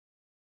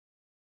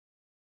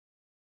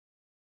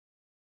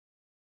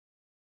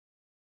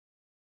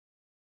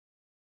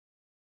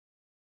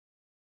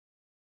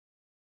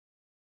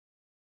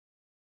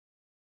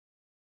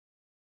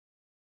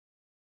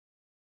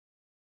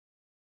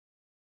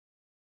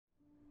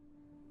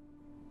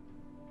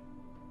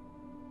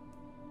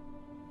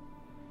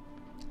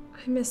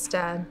I miss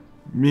Dad.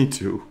 Me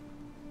too.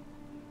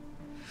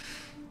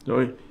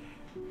 No,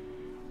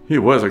 he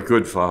was a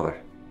good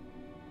father.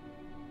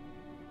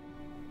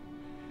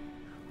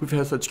 We've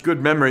had such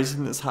good memories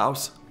in this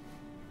house.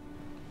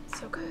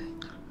 It's okay.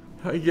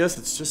 I guess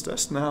it's just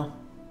us now.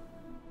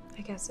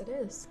 I guess it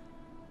is.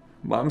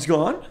 Mom's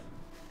gone.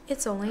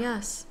 It's only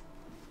us.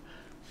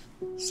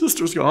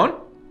 Sister's gone.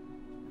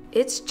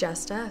 It's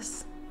just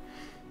us.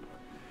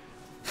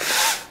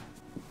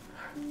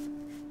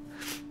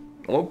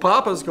 Oh,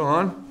 Papa's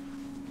gone.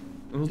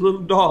 And his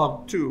little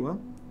dog, too, huh?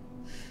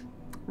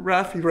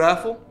 Raffy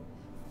Raffle.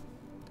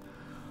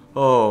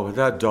 Oh,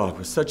 that dog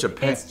was such a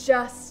pain. It's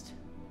just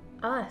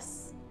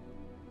us.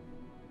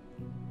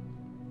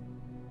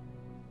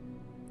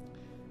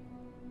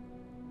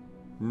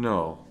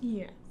 No.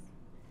 Yes.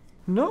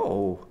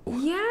 No.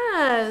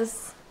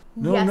 Yes.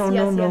 No, yes, no, yes,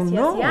 no, yes, no, yes,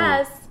 no.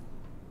 yes.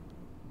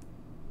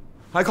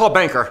 I call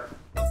banker.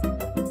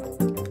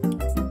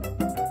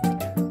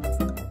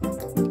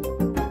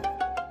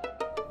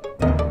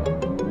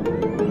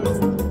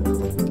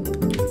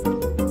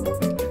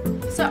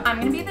 So I'm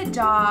gonna be the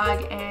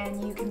dog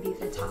and you can be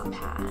the top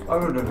hat. Oh,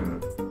 no.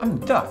 I'm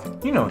the duck.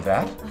 You know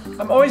that.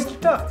 I'm always the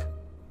duck.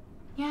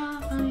 Yeah,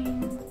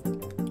 fine.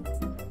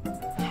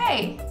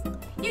 Hey,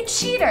 you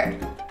cheater!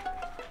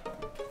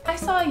 I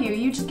saw you.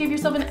 You just gave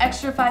yourself an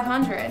extra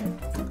 500.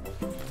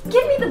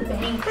 Give me the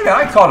bank. Yeah,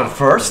 I called it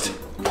first.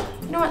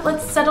 You know what?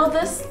 Let's settle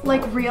this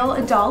like real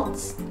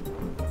adults.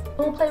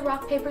 We'll play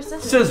rock, paper,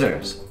 scissors.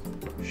 Scissors.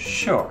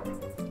 Sure.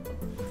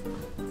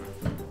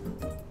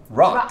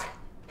 Rock,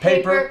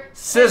 paper,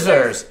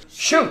 scissors.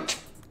 Shoot!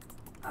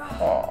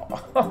 Oh.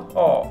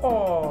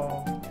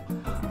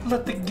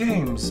 Let the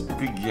games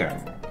begin.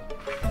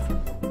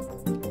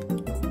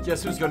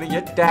 Guess who's gonna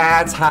get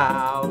Dad's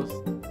house?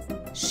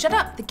 Shut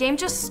up. The game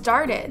just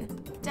started.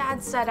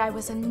 Dad said I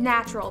was a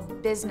natural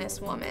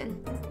businesswoman.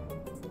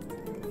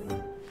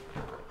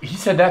 He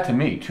said that to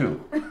me,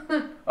 too.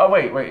 Oh,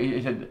 wait.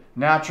 He said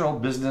natural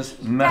business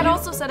Dad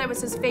also said I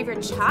was his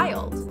favorite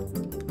child.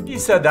 He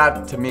said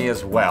that to me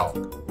as well.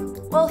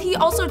 Well, he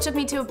also took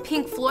me to a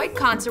Pink Floyd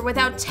concert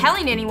without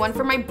telling anyone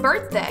for my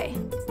birthday.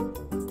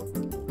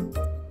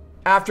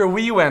 After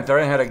we went there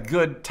and had a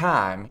good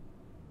time.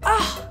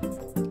 Ah!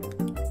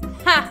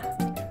 Ha!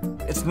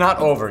 It's not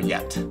over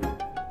yet.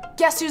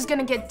 Guess who's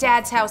gonna get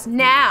Dad's house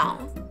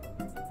now?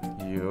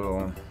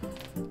 You.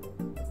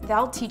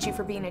 That'll teach you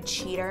for being a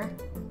cheater.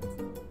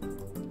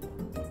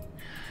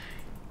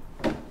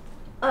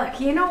 Look,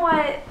 you know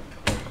what?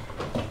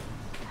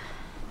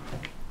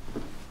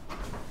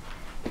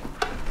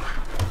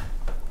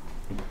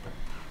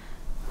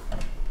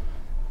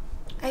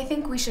 I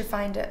think we should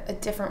find a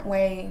different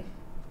way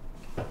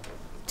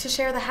to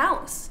share the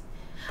house.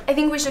 I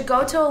think we should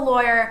go to a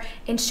lawyer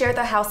and share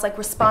the house like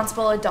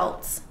responsible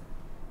adults.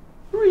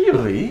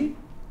 Really?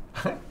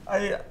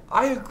 I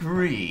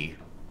agree.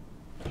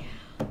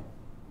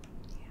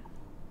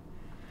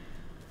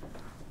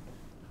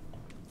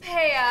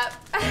 Pay up.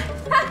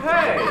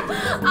 Hey!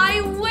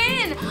 I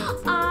win!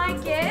 I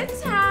get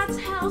Dad's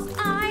house.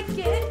 I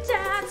get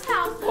Dad's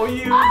house. Oh,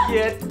 you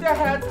get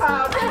Dad's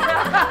house.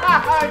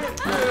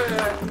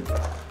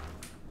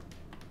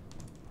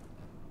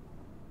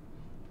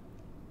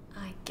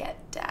 I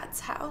get Dad's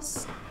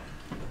house.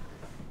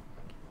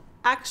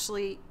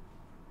 Actually,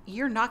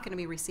 you're not going to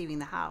be receiving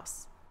the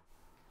house.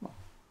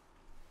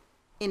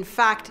 In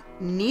fact,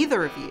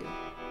 neither of you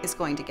is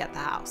going to get the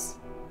house.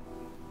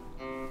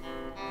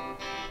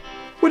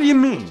 What do you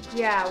mean?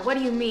 Yeah, what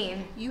do you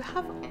mean? You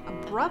have a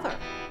brother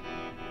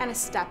and a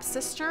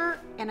stepsister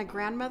and a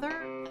grandmother.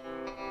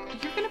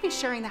 You're going to be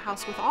sharing the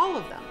house with all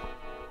of them.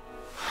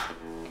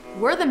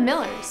 We're the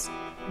Millers.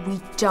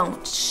 We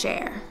don't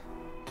share.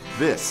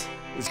 This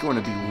is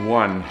going to be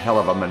one hell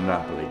of a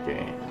Monopoly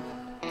game.